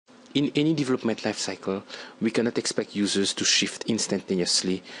In any development lifecycle, we cannot expect users to shift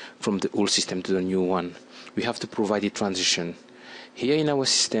instantaneously from the old system to the new one. We have to provide a transition. Here in our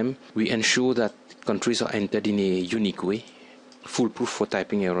system, we ensure that countries are entered in a unique way, foolproof for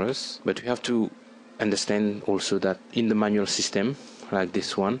typing errors, but we have to understand also that in the manual system, like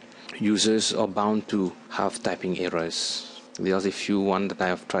this one, users are bound to have typing errors. There's a few ones that I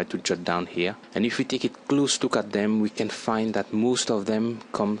have tried to jot down here. And if we take a close look at them, we can find that most of them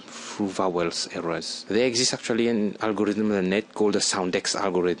come through vowels errors. There exists actually an algorithm on the net called the SoundX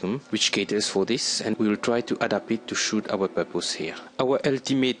algorithm, which caters for this, and we will try to adapt it to suit our purpose here. Our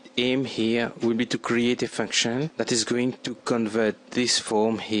ultimate aim here will be to create a function that is going to convert this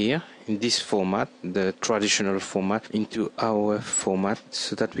form here in this format, the traditional format, into our format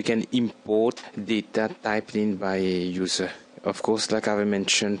so that we can import data typed in by a user. Of course, like I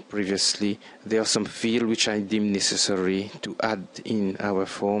mentioned previously, there are some fields which I deem necessary to add in our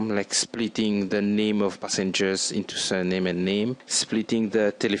form, like splitting the name of passengers into surname and name, splitting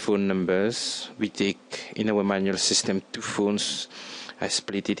the telephone numbers. We take in our manual system 2 phones. I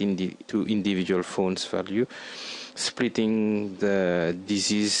split it into individual phones value, splitting the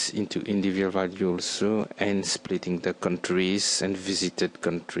disease into individual value also, and splitting the countries and visited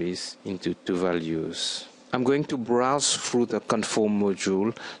countries into 2 values. I'm going to browse through the conform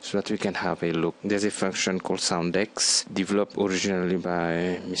module so that we can have a look. There's a function called SoundX, developed originally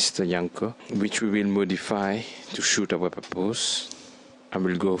by Mr. Yanko, which we will modify to suit our purpose. I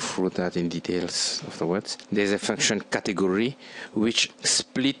will go through that in details afterwards. There's a function category which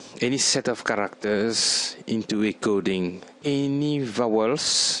split any set of characters into a coding. Any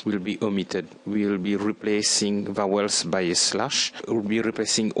vowels will be omitted. We'll be replacing vowels by a slash. We'll be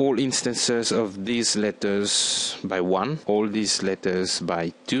replacing all instances of these letters by 1, all these letters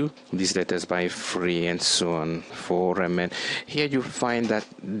by 2, these letters by 3, and so on for and here you find that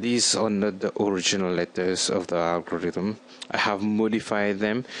these are not the original letters of the algorithm. I have modified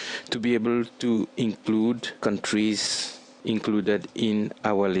them to be able to include countries included in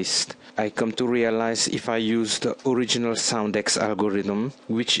our list. I come to realize if I use the original SoundX algorithm,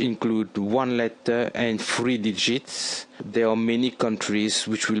 which include 1 letter and 3 digits, there are many countries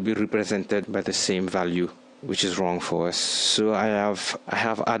which will be represented by the same value, which is wrong for us. So I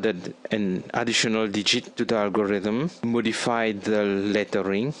have added an additional digit to the algorithm, modified the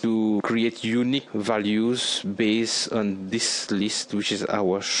lettering to create unique values based on this list, which is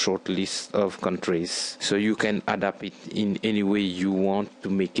our short list of countries. So you can adapt it in any way you want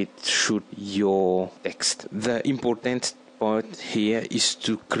to make it suit your text. The important part here is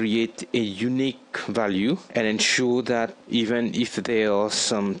to create a unique value and ensure that even if there are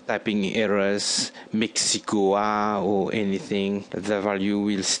some typing errors, Mexico or anything, the value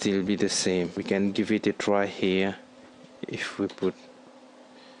will still be the same. We can give it a try here. If we put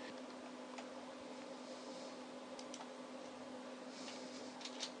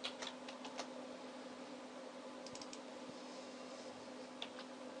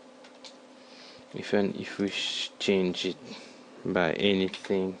even if we change it by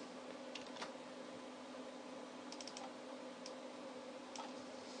anything,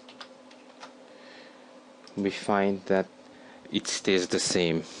 we find that it stays the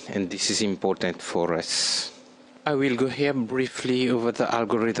same, and this is important for us. I will go here briefly over the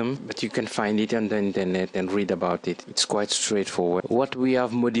algorithm, but you can find it on the internet and read about it. It's quite straightforward. What we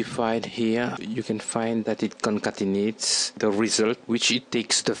have modified here, you can find that it concatenates the result, which it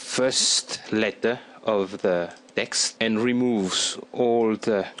takes the first letter of the text and removes all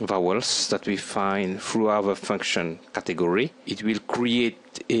the vowels that we find through our function category. It will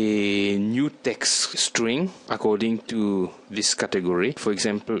create a new text string according to this category. For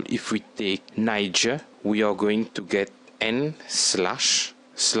example, if we take Niger, we are going to get N slash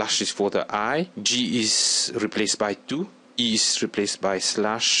is for the I, G is replaced by 2, E is replaced by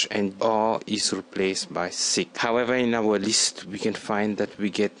slash, and R is replaced by 6. However, in our list we can find that we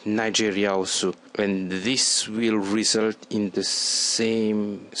get Nigeria also, and this will result in the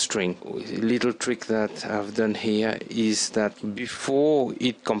same string. A little trick that I've done here is that before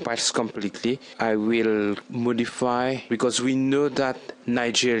it compiles completely, I will modify, because we know that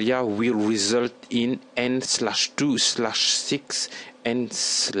Nigeria will result in N/2/6 and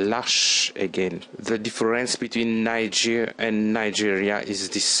slash again. The difference between Niger and Nigeria is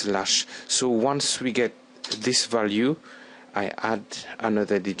this slash. So once we get this value, I add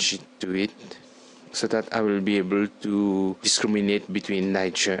another digit to it, so that I will be able to discriminate between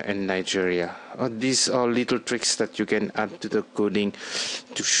Niger and Nigeria. These are little tricks that you can add to the coding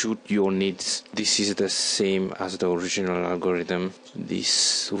to suit your needs. This is the same as the original algorithm.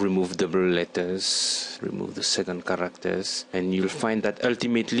 This remove double letters, remove the second characters, and you'll find that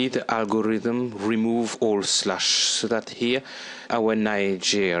ultimately the algorithm remove all slash, so that here our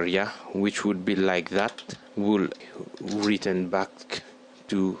Nigeria, which would be like that, will return back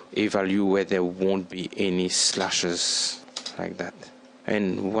to a value where there won't be any slashes, like that.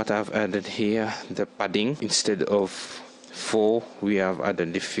 And what I've added here, the padding, instead of 4 we have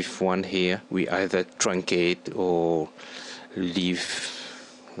added the 5th one here. We either truncate or leave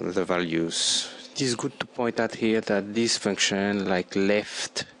the values. It is good to point out here that this function like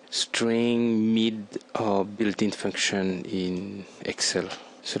left, string, mid are built-in function in Excel.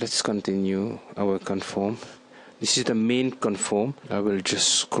 So let's continue our conform. This is the main conform. I will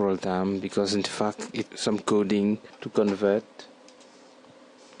just scroll down because in fact it's some coding to convert.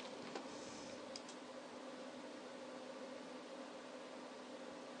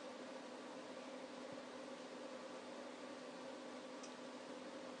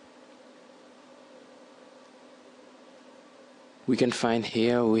 We can find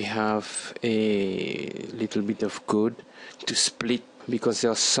here we have a little bit of code to split, because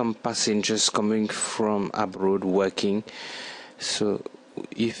there are some passengers coming from abroad working. So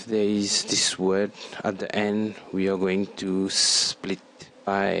if there is this word at the end, we are going to split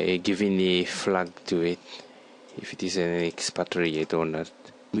by giving a flag to it, if it is an expatriate or not.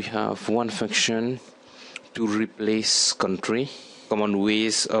 We have one function to replace country. Common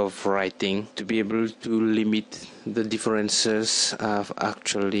ways of writing to be able to limit the differences. I've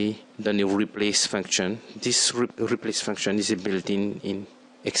actually done a replace function. This replace function is built-in in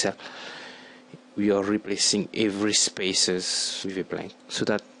Excel. We are replacing every spaces with a blank, so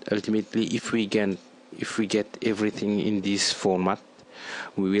that ultimately if we get everything in this format,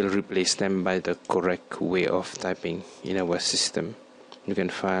 we will replace them by the correct way of typing in our system. You can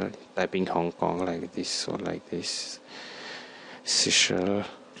file typing Hong Kong like this or like this. Seychelles.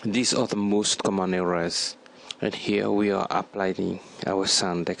 These are the most common errors, and here we are applying our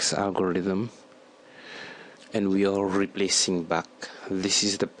Soundex algorithm and we are replacing back. This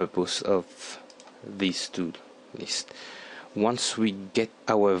is the purpose of these two lists. Once we get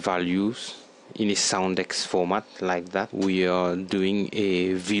our values in a Soundex format like that, we are doing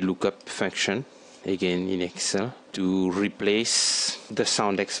a VLOOKUP function again in Excel to replace the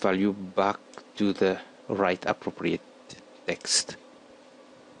Soundex value back to the right appropriate text.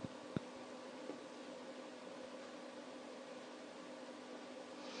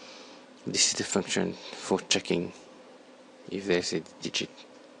 This is the function for checking if there's a digit.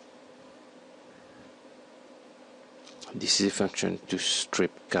 This is a function to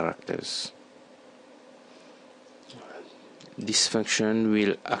strip characters. This function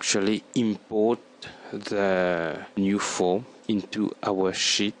will actually import the new form into our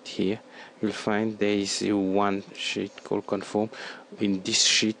sheet here. You'll find there is a one sheet called conform. In this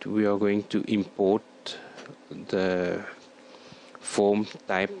sheet we are going to import the form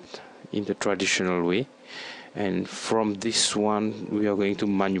typed in the traditional way, and from this one we are going to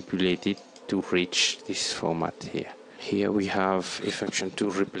manipulate it to reach this format here. Here we have a function to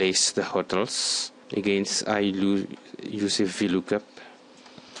replace the hotels. Again, I use a VLOOKUP.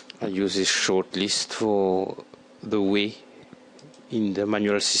 I use a short list for the way in the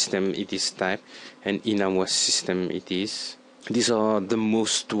manual system it is typed, and in our system it is. These are the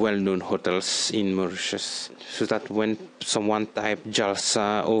most well-known hotels in Mauritius, so that when someone type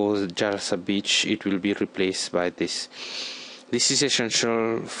Jalsa or Jalsa Beach, it will be replaced by this. This is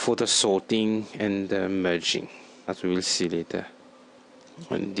essential for the sorting and the merging, as we will see later.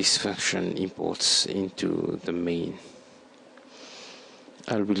 And this function imports into the main.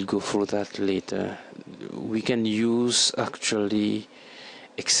 I will go through that later. We can use actually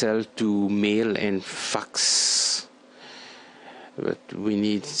Excel to mail and fax, but we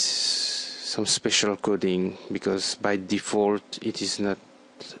need some special coding because by default it is not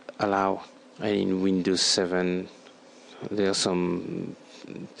allowed. And in Windows 7 there are some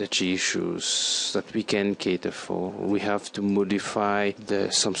touchy issues that we can cater for. We have to modify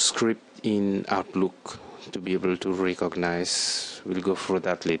some script in Outlook to be able to recognize. We'll go through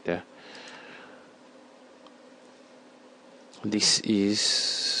that later. This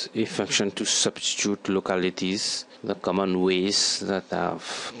is a function to substitute localities, the common ways that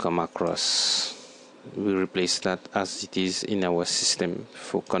I've come across. We replace that as it is in our system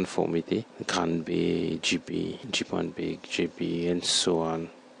for conformity. Grand Bay, GB, G.Big, JB, and so on.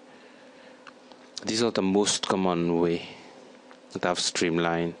 These are the most common way. that have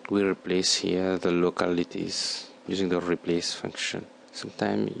streamlined. We replace here the localities using the replace function.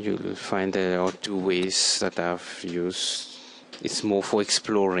 Sometimes you'll find there are two ways that I've used. It's more for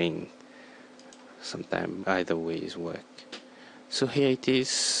exploring. Sometimes either ways work. So here it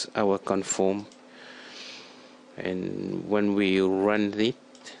is, our conform, and when we run it,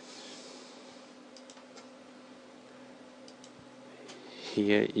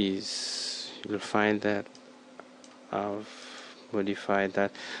 here is, you'll find that I've modified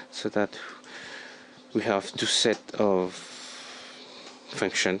that so that we have two sets of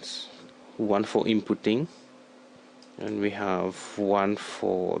functions, one for inputting and we have one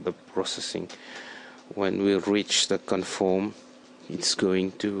for the processing. When we reach the conform, it's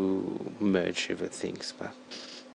going to merge everything back.